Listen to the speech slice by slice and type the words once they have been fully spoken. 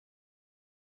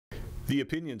The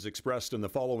opinions expressed in the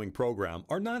following program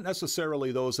are not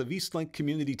necessarily those of Eastlink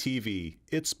Community TV,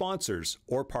 its sponsors,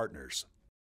 or partners.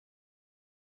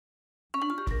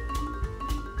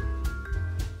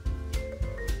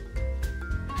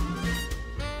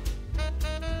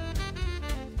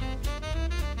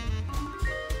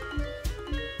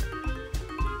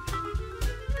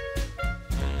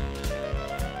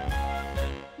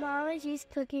 Mama G's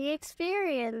Cooking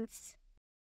Experience.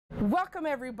 Welcome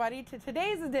everybody to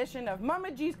today's edition of Mama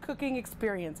G's Cooking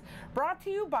Experience, brought to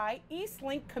you by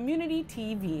Eastlink Community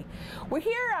TV. We're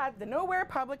here at the Knowhere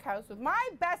Public House with my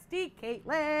bestie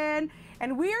Kaitlin,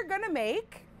 and we are gonna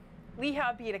make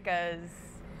Lihapiirakkas,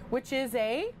 which is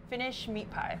a Finnish meat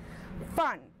pie.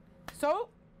 Fun. So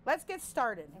let's get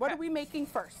started. What are we making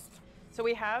first? So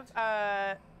we have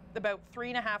about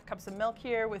 3.5 cups of milk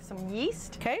here with some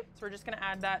yeast. Okay. So we're just gonna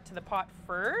add that to the pot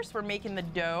first. We're making the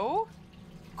dough.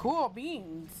 Cool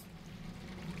beans.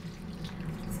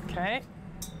 Okay.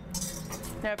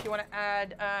 Now if you want to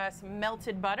add some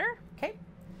melted butter. Okay.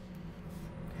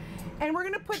 And we're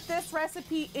gonna put this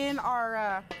recipe in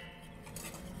our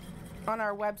on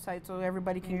our website so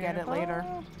everybody can get it later.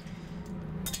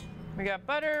 We got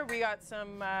butter. We got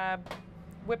some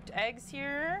whipped eggs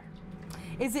here.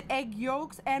 Is it egg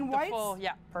yolks and whites? Full,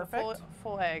 yeah. Perfect.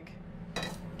 Full egg.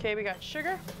 Okay, we got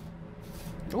sugar.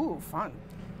 Ooh, fun.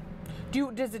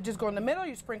 Does it just go in the middle?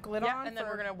 You sprinkle it on? Yeah, and then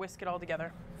we're gonna whisk it all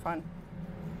together. Fun.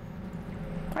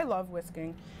 I love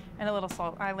whisking. And a little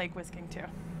salt. I like whisking too.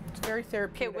 It's very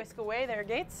therapeutic. Okay, whisk away there,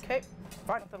 Gates. Okay,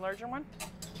 fun. Want the larger one?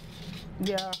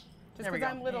 Yeah. Just because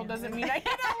I'm little doesn't mean I need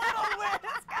a little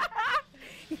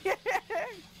whisk. Yeah.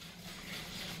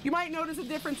 You might notice a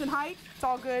difference in height. It's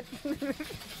all good.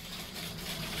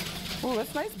 Ooh,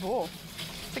 that's a nice bowl.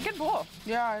 It's a good bowl.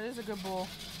 Yeah, it is a good bowl.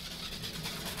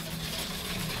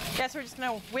 Guess we're just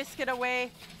gonna whisk it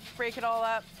away, break it all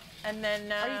up, and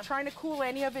then Are you trying to cool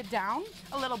any of it down?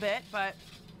 a little bit, but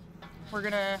we're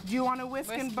gonna Do you want to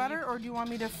whisk in butter or do you want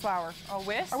me to flour? I'll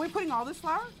whisk. Are we putting all this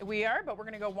flour? We are, but we're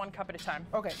gonna go 1 cup at a time.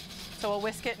 Okay. So we'll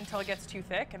whisk it until it gets too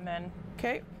thick, and then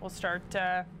Okay. we'll start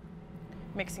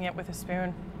mixing it with a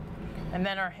spoon, and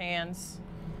then our hands,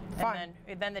 Fun.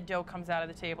 and then the dough comes out of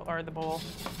the table or the bowl.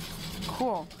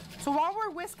 Cool. So while we're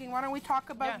whisking, why don't we talk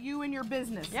about Yeah. you and your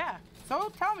business? Yeah. So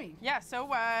tell me. Yeah, so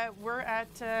we're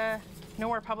at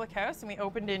Knowhere Public House, and we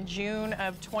opened in June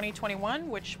of 2021,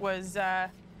 which was,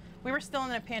 we were still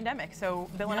in a pandemic. So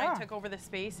Bill and I took over the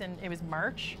space, and it was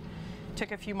March.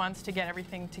 Took a few months to get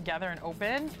everything together and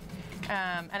open.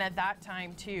 And at that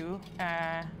time too,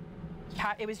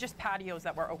 it was just patios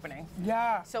that were opening.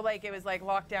 Yeah. So like it was like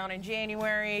lockdown in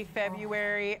January,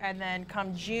 February, and then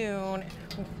come June,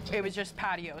 it was just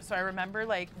patios. So I remember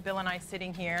like Bill and I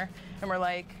sitting here and we're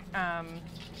like,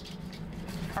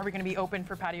 are we gonna be open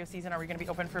for patio season? Are we gonna be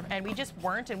open for, and we just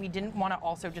weren't, and we didn't wanna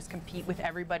also just compete with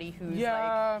everybody who's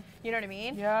like, you know what I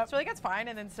mean? Yeah. So like that's fine,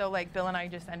 and then so like Bill and I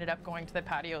just ended up going to the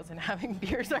patios and having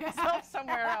beers ourselves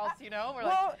somewhere else, you know? We're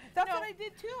Well, like, that's what I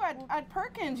did too at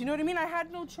Perkins, you know what I mean? I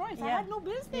had no choice. I had no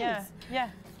business. Yeah, yeah.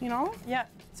 You know? Yeah.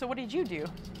 So what did you do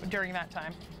during that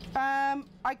time?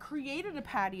 I created a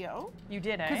patio. You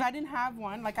did, eh? Because I didn't have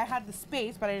one. Like I had the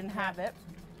space, but I didn't have it.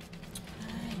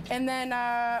 And then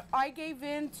I gave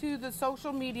in to the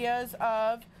social medias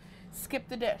of Skip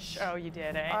the Dish. Oh, you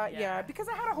did, eh? Yeah, because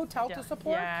I had a hotel to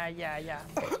support. Yeah.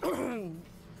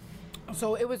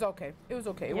 So it was okay. It was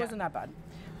okay. It wasn't that bad.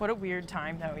 What a weird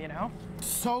time, though, you know?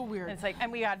 So weird. It's like,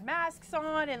 and we had masks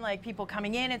on, and like people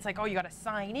coming in, it's like, oh, you got to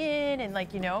sign in, and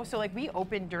like, you know, so like we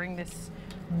opened during this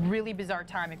really bizarre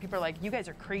time, and people are like, you guys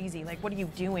are crazy. Like, what are you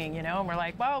doing, you know? And we're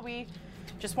like, well, we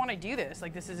just want to do this.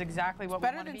 Like, this is exactly what we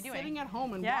want to be doing. Better than sitting at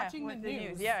home and watching the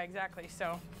news. Yeah, exactly.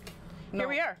 So here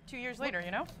we are, 2 years later,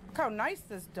 you know? Look how nice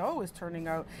this dough is turning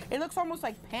out. It looks almost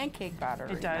like pancake batter.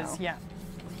 It does, yeah.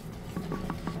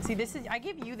 See, this is, I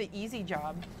give you the easy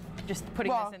job, just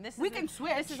putting this in. This we can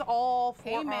switch. This is all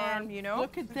forearm, man, you know?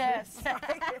 Look at this.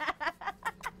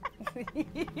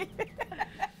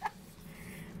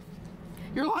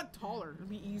 You're a lot taller. It'll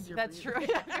be easier. That's for true. you.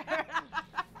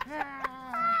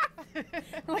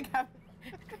 Like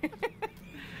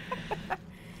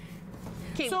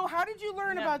so how did you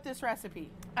learn about this recipe?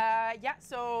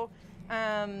 So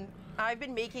I've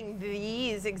been making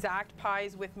these exact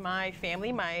pies with my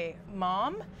family, my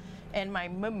mom and my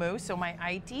mumu. So my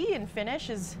aiti in Finnish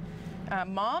is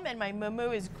mom, and my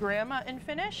mumu is grandma in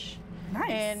Finnish.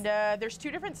 Nice. And there's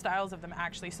 2 different styles of them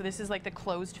actually. So this is like the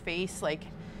closed face, like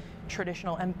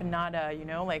traditional empanada, you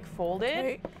know, like folded.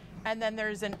 Okay. And then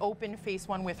there's an open face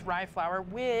one with rye flour,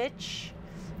 which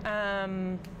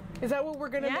Is that what we're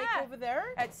gonna Yeah. make over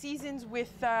there? At Seasons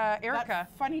with Erica.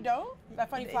 That funny dough? That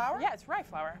funny flour? Yeah, it's rye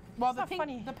flour. Well, It's not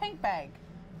funny. the pink bag.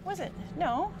 Was it?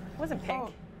 No, it wasn't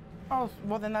pink. Oh,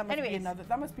 well then that must be Anyways. another.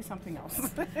 That must be something else.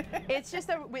 It's just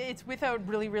it's with a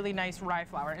really, really nice rye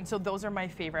flour, and so those are my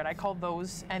favorite. I call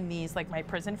those and these like my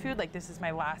prison food. Like this is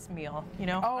my last meal, you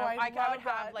know. Oh, I would love have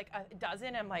that. like a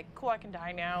dozen. I'm like, cool, I can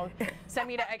die now. Send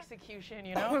me to execution,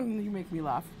 you know. You make me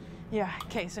laugh. Yeah.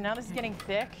 Okay. So now this is getting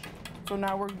thick. So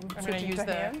now we're I'm gonna switching use to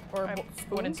the hand or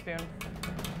wooden spoon. spoon.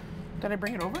 Did I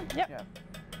bring it over? Yep. Yeah.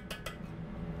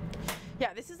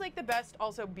 Yeah, this is like the best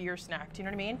also beer snack. Do you know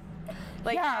what I mean?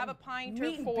 Like Yeah, have a pint or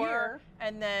meat and 4 beer.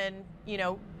 and then, you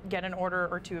know, get an order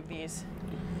or 2 of these.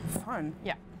 Fun.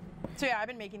 Yeah. So yeah, I've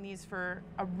been making these for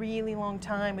a really long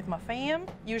time with my fam,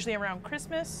 usually around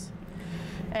Christmas.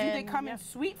 Do they And, come yeah. in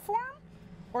sweet form,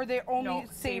 or they only No,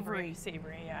 savory?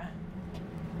 Savory, yeah.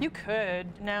 You could.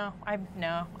 No,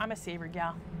 I'm a savory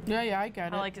gal. Yeah, I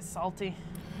get it. I like it salty.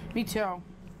 Me too.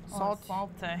 Oh, Salt,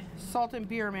 salty. salt and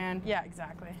beer, man. Yeah,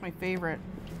 exactly. My favorite.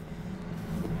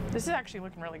 This is actually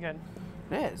looking really good.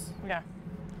 It is. Yeah.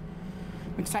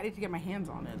 I'm excited to get my hands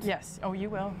on it. Yes. Oh, you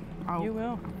will. Oh. You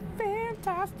will.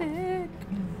 Fantastic.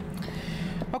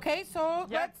 Okay, so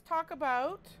Yeah. let's talk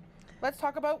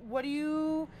about what do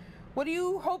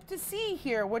you hope to see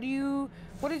here? What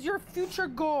is your future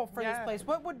goal for this Yeah. place?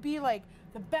 What would be like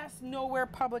the best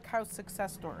Knowhere Public House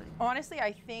success story? Honestly,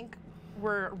 I think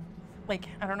we're like,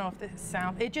 I don't know if this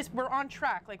sounds, we're on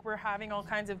track. Like we're having all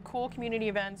kinds of cool community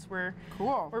events. We're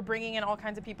bringing in all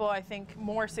kinds of people. I think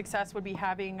more success would be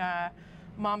having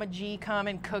Mama G come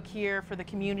and cook here for the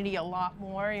community a lot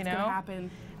more, you know? It's gonna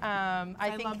happen.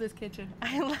 I think love this kitchen.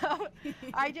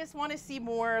 I just want to see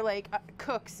more like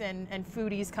cooks and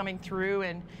foodies coming through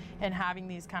and having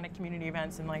these kind of community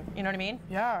events and like, you know what I mean?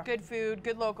 Yeah. Good food,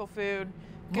 good local food,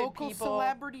 good Local people.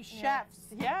 celebrity chefs.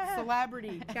 Yeah.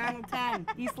 Celebrity. Channel 10.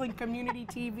 Eastlink Community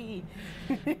TV.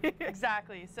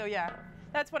 Exactly. So yeah,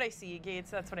 that's what I see, Gates.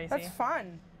 That's what I see. That's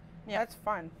fun. Yeah. That's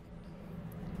fun.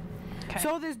 Okay.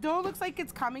 So this dough looks like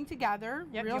it's coming together.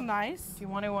 Yep, Real nice. Do you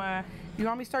want to? You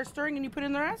want me to start stirring and you put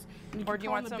in the rest? And Or can do you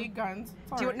call want in some- the big guns?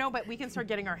 It's all Do you, right. no, but we can start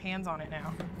getting our hands on it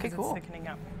now. Okay, 'cause cool. It's thickening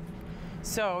up.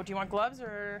 So, do you want gloves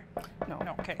or? No.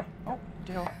 No. Okay. Oh,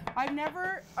 deal. I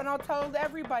never, and I'll tell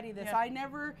everybody this, Yeah. I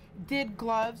never did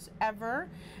gloves ever.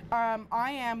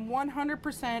 I am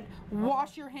 100%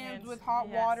 wash your hands Hands, with hot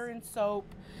yes. water and soap.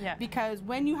 Yeah. Because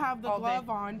when you have the All day. glove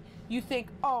on, you think,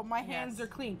 oh, my hands Yes. are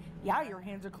clean. Yeah, your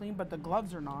hands are clean, but the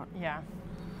gloves are not. Yeah.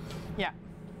 Yeah.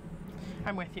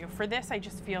 I'm with you. For this, I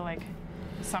just feel like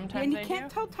sometimes And you I can't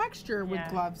do. tell texture with Yeah.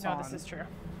 gloves no, on. this is true.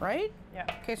 Right? Yeah.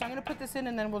 Okay, so I'm gonna put this in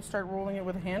and then we'll start rolling it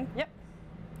with a hand. Yep.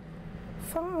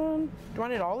 Fun. Do you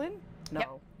want it all in? No. Yep.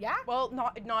 Yeah? Well,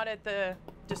 not at the,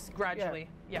 just gradually.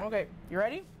 Yeah. Okay, you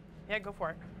ready? Yeah, go for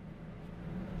it.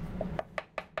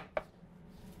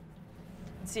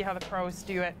 Let's see how the pros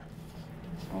do it.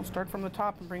 I'll start from the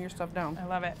top and bring your stuff down. I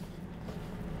love it.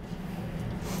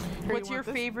 Here, What's you your want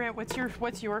this? favorite?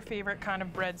 What's your favorite kind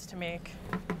of breads to make?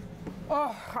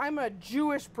 Oh, I'm a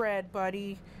Jewish bread,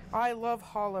 buddy. I love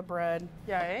challah bread.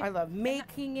 Yeah. Eh? I love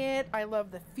making it. I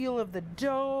love the feel of the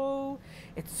dough.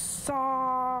 It's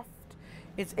soft.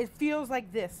 It feels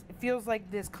like this. It feels like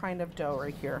this kind of dough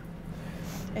right here.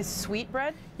 Is sweet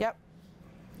bread? Yep.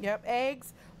 Yep.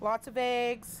 Eggs. Lots of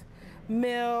eggs.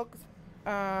 Milk.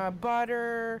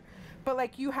 Butter. But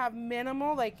like you have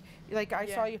minimal. Like I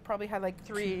Yeah. saw you probably had like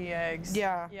 3 eggs.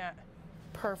 Yeah. Yeah.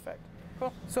 Perfect.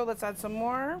 Cool. So let's add some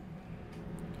more.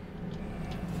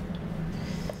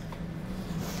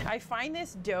 I find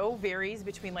this dough varies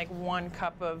between like 1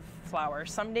 cup of flour.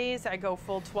 Some days I go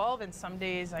full 12 and some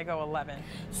days I go 11.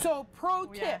 So pro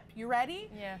tip, yeah. you ready?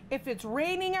 Yeah. If it's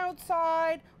raining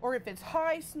outside or if it's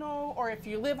high snow or if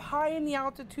you live high in the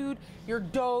altitude, your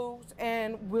doughs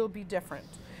and will be different.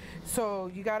 So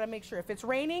you got to make sure if it's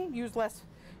raining, use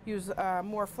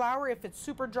more flour. If it's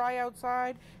super dry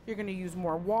outside, you're going to use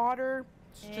more water.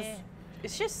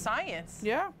 It's just science.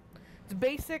 Yeah. It's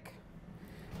basic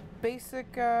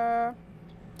I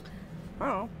don't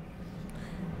know.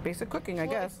 Basic cooking, I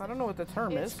guess. I don't know what the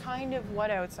term It's is. kind of what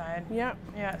outside. Yeah.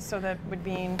 Yeah, so that would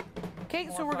mean Okay,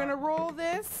 so more we're gonna flour. roll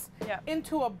this Yeah.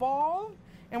 into a ball,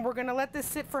 and we're gonna let this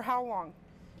sit for how long?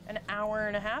 an hour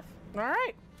and a half. All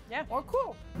right. Yeah. Well,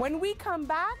 cool. When we come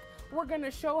back, we're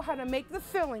gonna show how to make the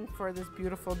filling for this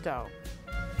beautiful dough.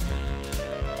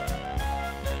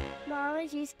 Mama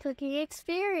G's cooking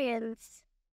experience.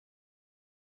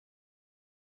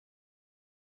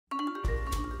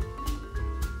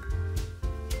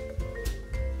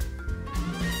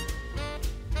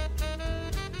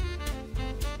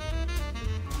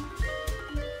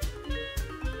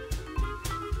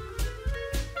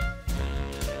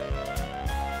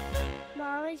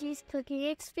 Mama G's cooking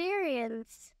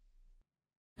experience.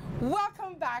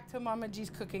 Welcome back to Mama G's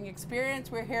Cooking Experience.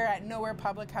 We're here at Knowhere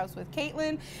Public House with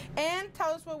Kaitlin. And tell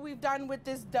us what we've done with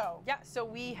this dough. Yeah, so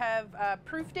we have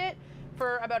proofed it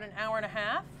for about an hour and a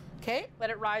half. Okay. Let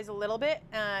it rise a little bit.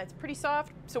 It's pretty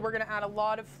soft, so we're gonna add a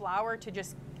lot of flour to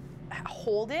just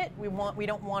hold it. We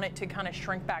don't want it to kind of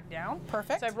shrink back down.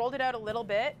 Perfect. So I've rolled it out a little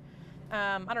bit.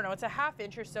 I don't know, it's a ½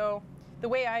 inch or so. The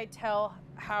way I tell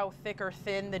how thick or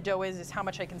thin the dough is how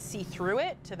much I can see through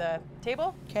it to the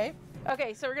table. Okay.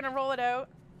 Okay, so we're gonna roll it out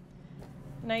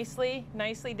nicely,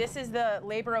 nicely. This is the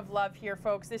labor of love here,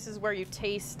 folks. This is where you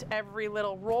taste every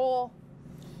little roll,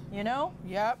 you know?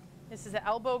 Yep. This is the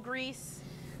elbow grease.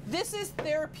 This is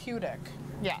therapeutic.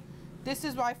 Yeah. This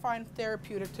is what I find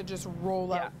therapeutic, to just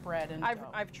roll out bread and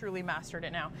dough. I've truly mastered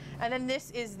it now. And then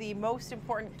this is the most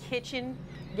important kitchen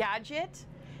gadget.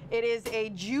 It is a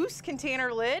juice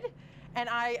container lid. And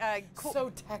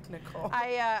so technical.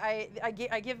 I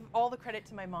give all the credit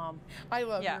to my mom. I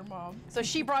love your mom. So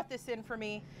she brought this in for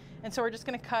me, and so we're just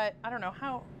gonna cut. I don't know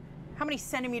how many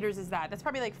centimeters is that? That's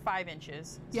probably like 5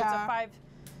 inches. So yeah. It's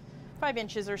a 5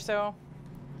 inches or so,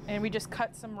 and we just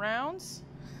cut some rounds.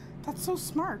 That's so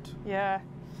smart. Yeah.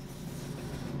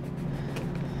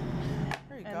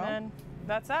 There you go. And then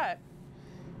that's that.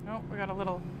 Oh, we got a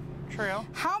little trail.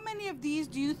 How many of these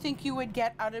do you think you would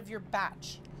get out of your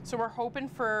batch? So we're hoping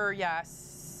for,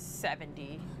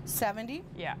 70. 70?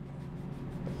 Yeah.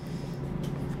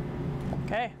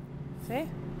 Okay. See?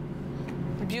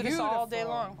 We do this all day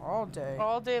long. All day.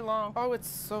 All day long. Oh, it's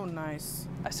so nice.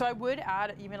 So I would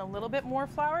add even a little bit more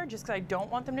flour just because I don't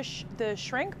want them to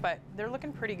shrink, but they're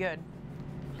looking pretty good.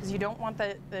 Because you don't want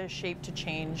the shape to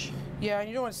change. Yeah, and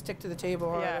you don't want to stick to the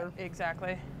table either. Yeah,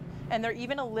 exactly. And they're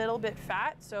even a little bit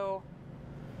fat, so.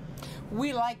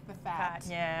 We like the fat.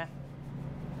 Yeah.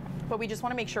 But we just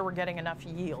want to make sure we're getting enough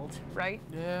yield, right?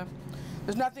 Yeah.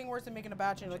 There's nothing worse than making a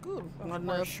batch and you're like, ooh, not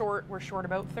we're enough. short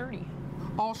about 30.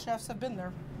 All chefs have been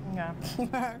there. Yeah. So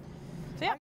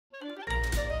yeah.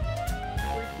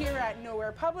 We're here at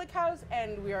Knowhere Public House,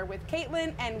 and we are with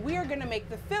Kaitlin, and we are going to make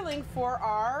the filling for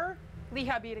our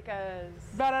Lihapiirakkas.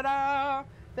 Da-da-da!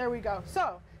 There we go.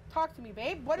 So, talk to me,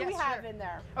 babe. What do we have in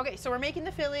there? Okay, so we're making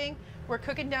the filling. We're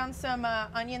cooking down some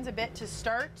onions a bit to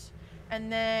start. And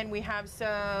then we have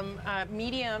some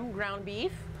medium ground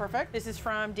beef. Perfect. This is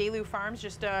from Dalu Farms,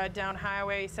 just down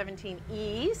Highway 17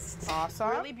 East.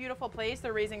 Awesome. Really beautiful place.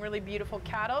 They're raising really beautiful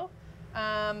cattle.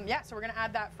 Yeah, so we're gonna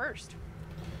add that first.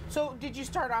 So did you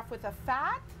start off with a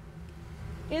fat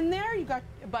in there? You got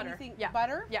butter. Yeah.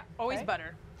 Butter? Yeah, always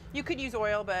butter. You could use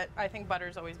oil, but I think butter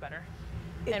is always better.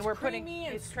 It's and we're creamy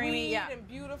and it's sweet creamy, yeah. and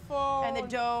beautiful. And the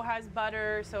dough has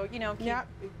butter, so you know,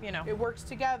 it works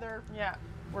together. Yeah.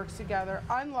 Works together,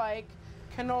 unlike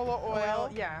canola oil,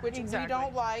 which we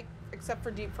don't like, except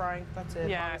for deep frying. That's it,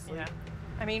 honestly. Yeah.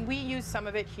 I mean, we use some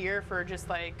of it here for just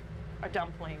like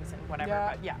dumplings and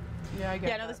whatever, but yeah. Yeah, I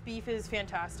get that. No, this beef is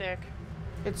fantastic.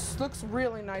 It looks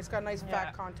really nice, got nice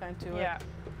fat content to it. Yeah.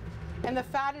 And the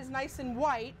fat is nice and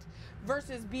white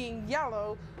versus being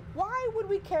yellow. Why would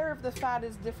we care if the fat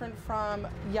is different from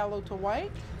yellow to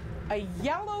white? A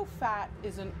yellow fat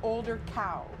is an older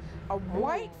cow. A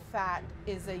white fat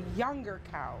is a younger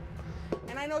cow.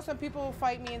 And I know some people will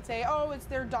fight me and say, oh, it's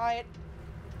their diet.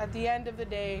 At the end of the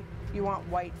day, you want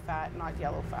white fat, not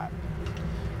yellow fat.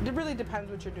 It really depends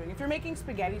what you're doing. If you're making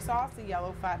spaghetti sauce, the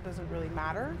yellow fat doesn't really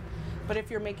matter. But if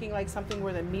you're making like something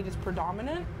where the meat is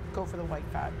predominant, go for the white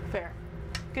fat. Fair.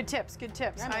 Good tips, good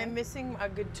tips. Yeah, I'm missing a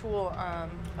good tool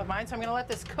of mine, so I'm gonna let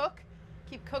this cook,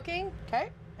 keep cooking.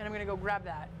 Okay. And I'm gonna go grab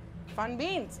that. Fun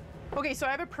beans. Okay, so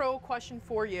I have a pro question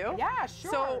for you. Yeah,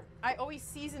 sure. So I always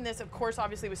season this, of course,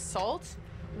 obviously with salt.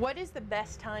 What is the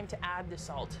best time to add the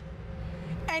salt?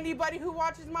 Anybody who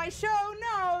watches my show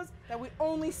knows that we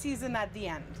only season at the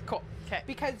end. Cool, okay.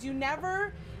 Because you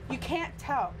can't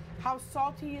tell how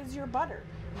salty is your butter.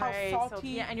 How salty.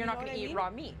 Yeah, and you're not gonna eat raw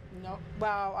meat. No,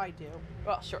 well, I do.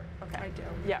 Well, sure, okay. I do.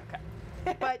 Yeah, okay.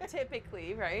 But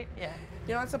typically, right? Yeah.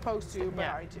 You're not supposed to, but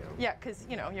I do. Yeah, because,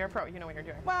 you're a pro, you know what you're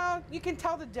doing. Well, you can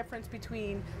tell the difference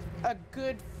between a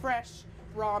good, fresh,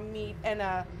 raw meat and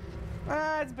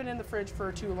it's been in the fridge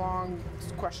for too long,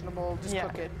 it's questionable, just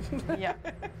cook it. Yeah.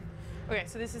 Okay,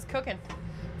 so this is cooking.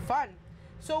 Fun.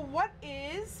 So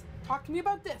talk to me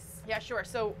about this. Yeah, sure.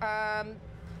 So,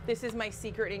 this is my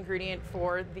secret ingredient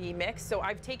for the mix. So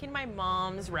I've taken my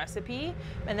mom's recipe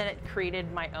and then it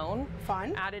created my own.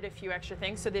 Fun. Added a few extra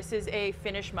things. So this is a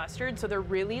Finnish mustard. So they're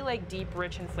really like deep,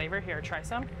 rich in flavor. Here, try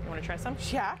some. You want to try some?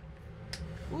 Yeah.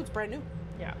 Ooh, it's brand new.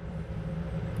 Yeah.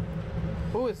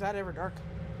 Ooh, is that ever dark?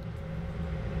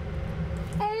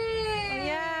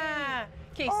 Yeah.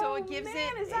 Okay, so it gives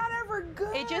is that ever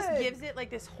good? It just gives it like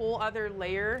this whole other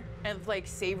layer of like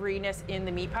savoriness in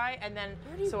the meat pie, and then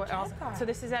Where do you get that? so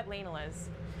this is at Lainala's.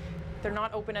 They're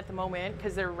not open at the moment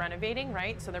because they're renovating,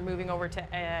 right? So they're moving over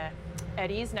to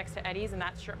Eddie's, next to Eddie's, and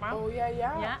that strip mall. Oh yeah.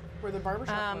 Yeah. Where the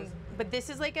barbershop was. But this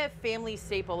is like a family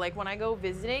staple. Like when I go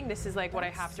visiting, this is like what I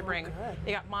That's have to so bring. good.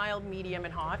 They got mild, medium,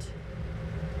 and hot.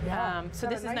 Yeah. So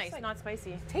Got a this is nice, like, not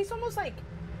spicy. tastes almost like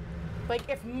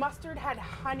if mustard had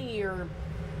honey or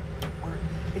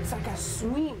it's like a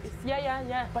sweet.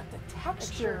 Yeah. But the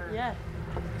texture, Yeah.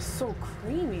 is so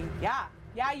creamy. Yeah.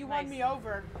 Yeah, you won Nice. me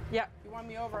over. Yeah. You won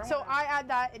me over. So I add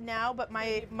that now, but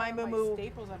my moo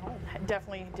staples at home.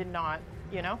 definitely did not,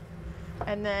 you know?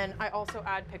 And then I also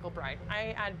add pickle brine.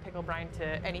 I add pickle brine to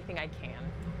anything I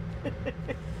can.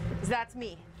 'Cause that's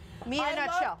me. Me in a I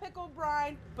nutshell. love pickle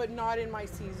brine, but not in my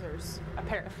Caesars.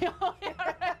 Apparently. Oh, yeah,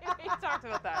 right. We talked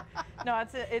about that. No,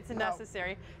 it's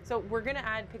necessary. So we're gonna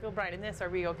add pickle brine in this. Are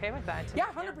we okay with that? Yeah,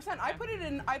 100%. I put it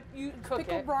in. I use Cook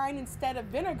pickle it. brine instead of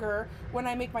vinegar when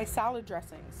I make my salad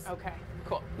dressings. Okay,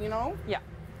 cool. You know? Yeah.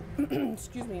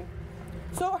 Excuse me.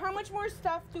 So how much more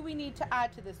stuff do we need to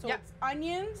add to this? So Yep. it's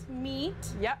onions,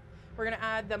 meat, Yep. We're gonna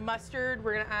add the mustard.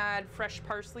 We're gonna add fresh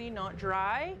parsley, not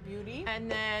dry. beauty.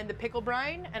 And then the pickle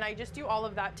brine, and I just do all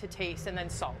of that to taste, and then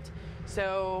salt.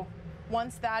 So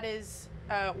once that is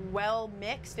well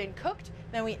mixed and cooked,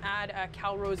 then we add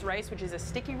Calrose rice, which is a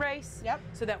sticky rice. Yep.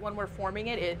 So that when we're forming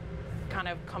it, it kind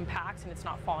of compacts and it's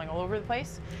not falling all over the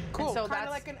place. Cool. And so Kind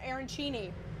of that's like an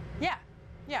arancini. yeah.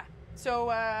 So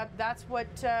that's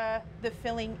what the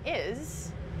filling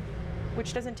is,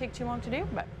 which doesn't take too long to do,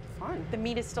 but Fun. the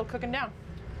meat is still cooking down.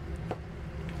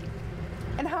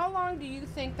 And how long do you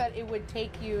think that it would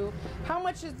take you? How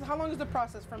long is the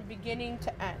process from beginning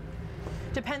to end?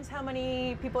 Depends how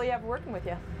many people you have working with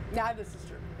you. Yeah, this is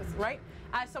true. This is Right?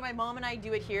 So my mom and I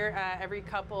do it here every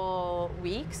couple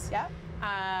weeks.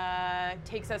 Yeah.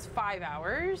 Takes us 5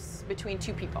 hours between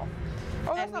 2 people.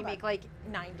 Oh, that's and we not bad. make like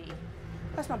 90.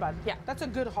 That's not bad. Yeah. That's a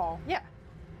good haul. Yeah.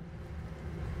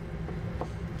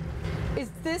 Is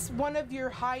this one of your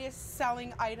highest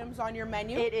selling items on your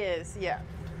menu? It is, yeah.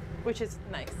 Which is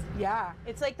nice. Yeah.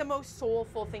 It's like the most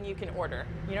soulful thing you can order.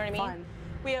 You know what I mean? Fun.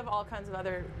 We have all kinds of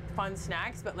other fun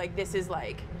snacks, but like this is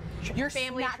like Your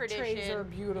family snack tradition. trays are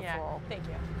beautiful. Yeah, thank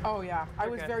you. Oh yeah, I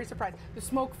They're was good. very surprised. The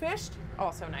smoked fish.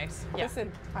 Also nice. Yeah.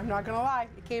 Listen, I'm not gonna lie.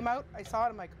 It came out. I saw it.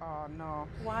 I'm like, oh no,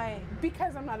 Why?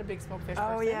 because I'm not a big smoked fish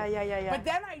Oh person. yeah. But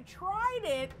then I tried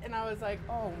it, and I was like,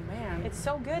 oh man, It's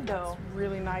so good though. it's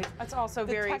really nice. That's also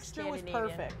The very texture was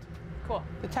Scandinavian. perfect. Cool.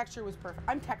 The texture was perfect.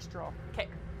 I'm textural. Okay.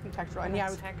 I'm textural, and yeah,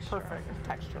 it was Textural. perfect.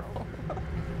 Textural.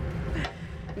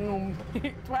 Well,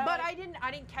 But I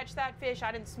didn't catch that fish.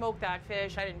 I didn't smoke that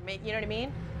fish. I didn't make, you know what I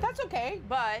mean? That's okay.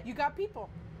 But You got people.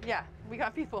 yeah, we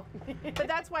got people. But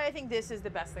that's why I think this is the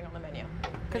best thing on the menu.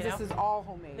 Because you this know? is all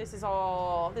homemade. This is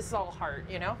all heart,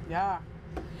 you know? Yeah.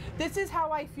 This is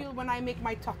how I feel when I make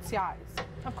my tortillas.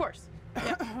 Of course.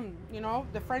 You know,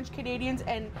 the French Canadians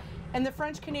and the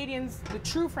French Canadians, the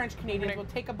true French Canadians will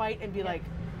take a bite and be like,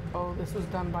 oh, this was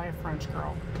done by a French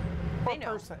girl. Or They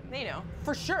know. person. They know.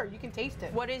 For sure, you can taste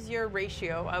it. What is your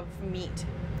ratio of meat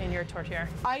in your tortilla?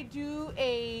 I do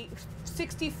a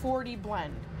 60-40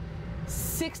 blend.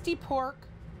 60 pork,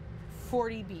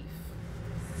 40 beef.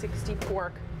 60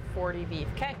 pork, 40 beef.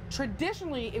 Okay.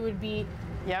 Traditionally, it would be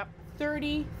Yep.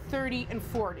 30, 30, and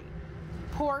 40.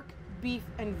 Pork, beef,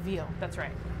 and veal. That's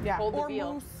right. Yeah. Hold Or the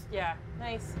veal. moose. Yeah.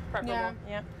 Nice. Preferable. Yeah.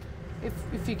 Yeah.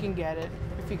 If you can get it.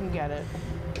 If you can get it.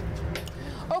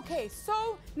 Okay,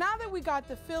 so now that we got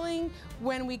the filling,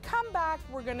 when we come back,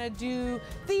 we're gonna do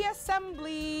the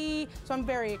assembly. So I'm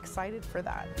very excited for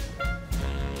that.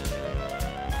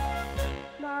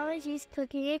 Mama G's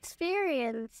cooking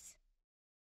experience.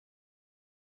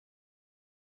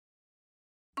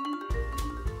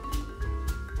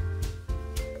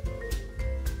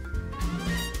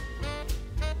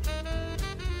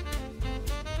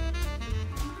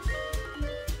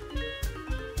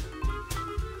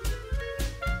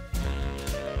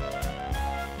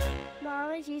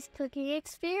 Mama G's cooking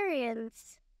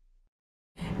experience.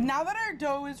 Now that our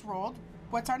dough is rolled,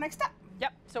 what's our next step?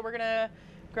 Yep. So we're gonna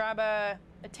grab a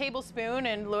tablespoon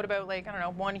and load about like, I don't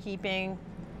know, 1 heaping,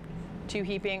 2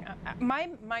 heaping.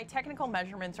 My technical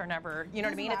measurements are never, you know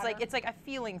what I Doesn't mean? matter. It's like a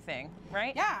feeling thing,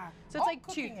 right? Yeah. So it's all like 2.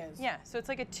 cooking is. Yeah. So it's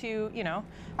like a 2, you know,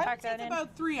 I pack would say that it's in.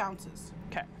 about 3 ounces.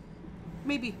 Okay.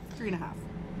 Maybe 3.5.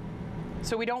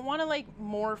 So we don't want to like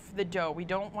morph the dough. We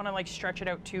don't want to like stretch it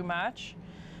out too much.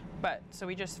 But so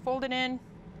we just fold it in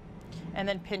and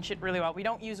then pinch it really well. We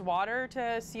don't use water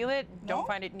to seal it. No? Don't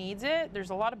find it needs it. There's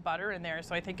a lot of butter in there,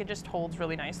 so I think it just holds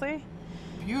really nicely.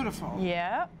 beautiful.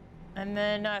 Yeah. And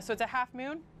then, so it's a half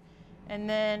moon. And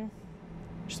then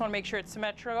just want to make sure it's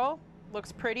symmetrical.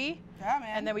 Looks pretty. Yeah,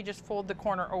 man. And then we just fold the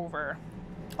corner over.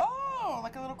 Oh,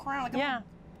 like a little crown. Like Yeah.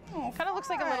 Kind of looks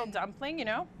like a little dumpling, you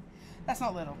know? That's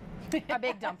not little. A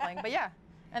big dumpling, but yeah.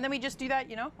 And then we just do that,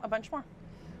 you know, a bunch more.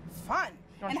 Fun.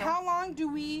 Want And to how long do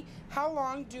we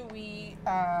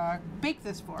bake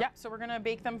this for? Yeah, so we're gonna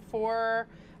bake them for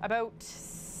about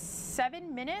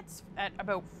 7 minutes at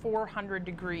about 400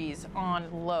 degrees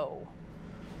on low.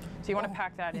 So you want to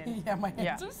pack that in. Yeah, my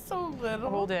hands are so little.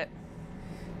 Hold it.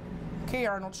 Okay,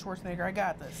 Arnold Schwarzenegger, I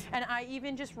got this. And I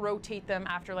even just rotate them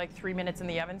after like 3 minutes in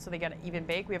the oven so they get an even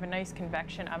bake. We have a nice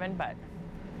convection oven, but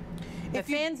the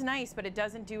fan's nice, but it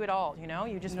doesn't do it all, you know?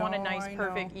 You just want a nice,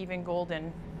 perfect, even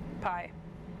golden pie.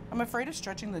 I'm afraid of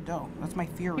stretching the dough. That's my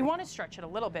fear. You want to stretch it a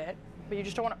little bit, but you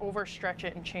just don't want to overstretch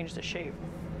it and change the shape.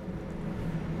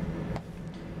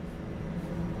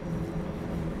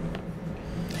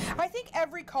 I think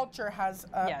every culture has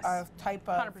a type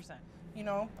of 100%. You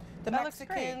know, the That looks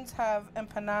Mexicans have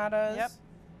empanadas. Yep.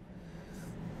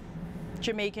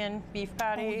 Jamaican beef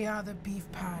patty. Oh yeah, the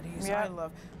beef patties. Yeah. I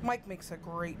love. Mike makes a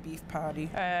great beef patty.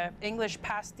 English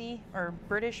pasty or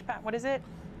British what is it?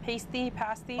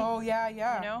 Pasty. Oh yeah,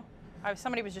 yeah. You know,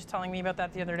 somebody was just telling me about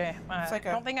that the other day. It's like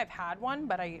I don't think I've had one,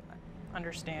 but I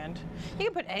understand. You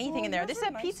can put anything in there. This is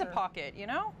a pizza pocket, you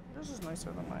know? This is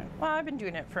nicer than mine. Well, I've been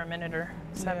doing it for a minute or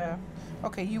 7. Yeah.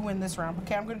 Okay, you win this round.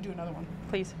 Okay, I'm going to do another one.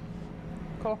 Please.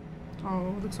 Cool.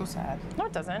 Oh, it looks so sad. No,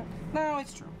 it doesn't. No,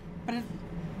 it's true. But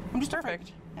I'm just Perfect.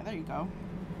 afraid. Yeah, there you go.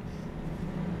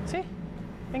 See?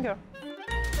 Bingo.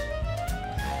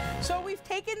 So we've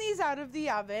taken these out of the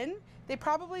oven. They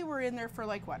probably were in there for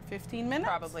like, what, 15 minutes?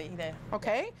 Probably. They.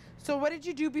 Okay. So what did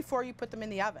you do before you put them in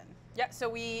the oven? Yeah, so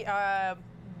we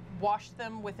washed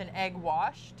them with an egg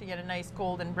wash to get a nice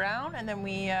golden brown, and then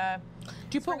we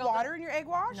Do you put water in your egg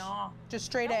wash? No. Just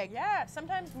straight egg? Yeah,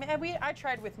 sometimes I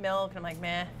tried with milk, and I'm like,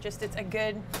 meh, just it's a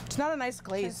good, It's not a nice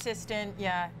glaze. consistent,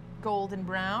 golden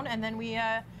brown, and then we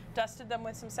dusted them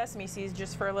with some sesame seeds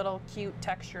just for a little cute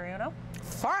texture, you know?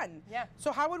 Fun. Yeah.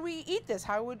 So how would we eat this?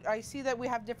 How would I see that we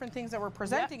have different things that we're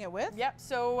presenting it with? Yep,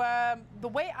 so the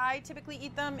way I typically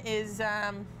eat them is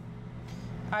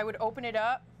I would open it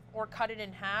up or cut it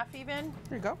in half even.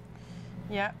 There you go.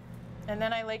 Yeah. And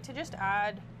then I like to just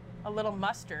add a little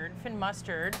mustard, Finn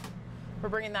mustard. We're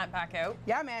bringing that back out.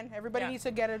 Yeah, man. Everybody needs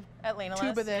to get a at Lena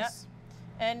tube of this.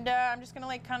 Yeah. And I'm just gonna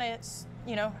like kind of,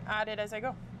 you know, add it as I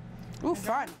go. Ooh,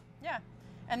 fun. Yeah.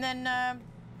 And then,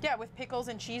 with pickles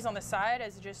and cheese on the side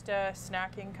as just a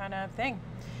snacking kind of thing.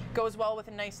 Goes well with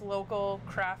a nice local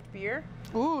craft beer.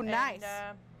 Ooh, nice.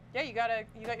 And, yeah, you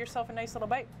got yourself a nice little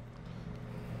bite.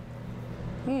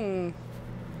 Mmm.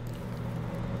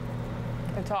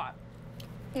 It's hot.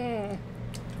 Mmm.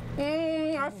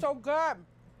 Mmm, that's so good.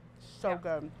 So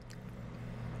good.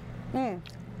 Mmm.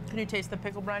 Can you taste the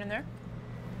pickle brine in there?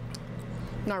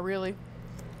 Not really.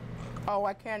 Oh,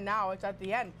 I can now. It's at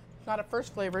the end. It's not a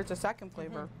first flavor, it's a second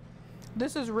flavor.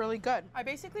 This is really good. I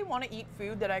basically want to eat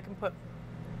food that I can put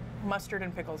mustard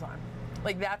and pickles on.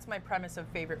 Like, that's my premise of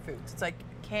favorite foods. It's like,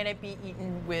 can it be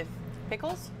eaten with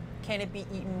pickles? Can it be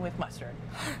eaten with mustard?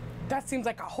 That seems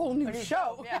like a whole new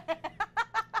show. Yeah.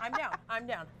 I'm down. I'm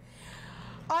down.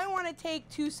 I want to take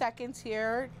 2 seconds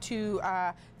here to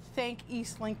thank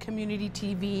Eastlink Community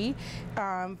TV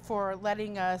for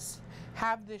letting us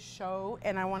have this show,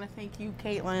 and I want to thank you,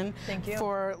 Kaitlin,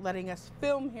 for letting us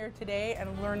film here today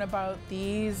and learn about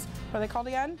these, what are they called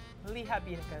again?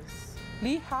 Lihapiirakkas.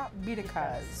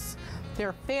 Lihapiirakkas.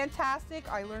 They're fantastic.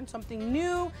 I learned something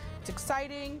new. It's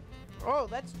exciting. Oh,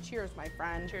 let's cheers, my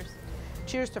friend. Cheers.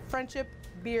 Cheers to friendship,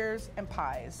 beers, and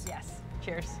pies. Yes.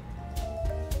 Cheers.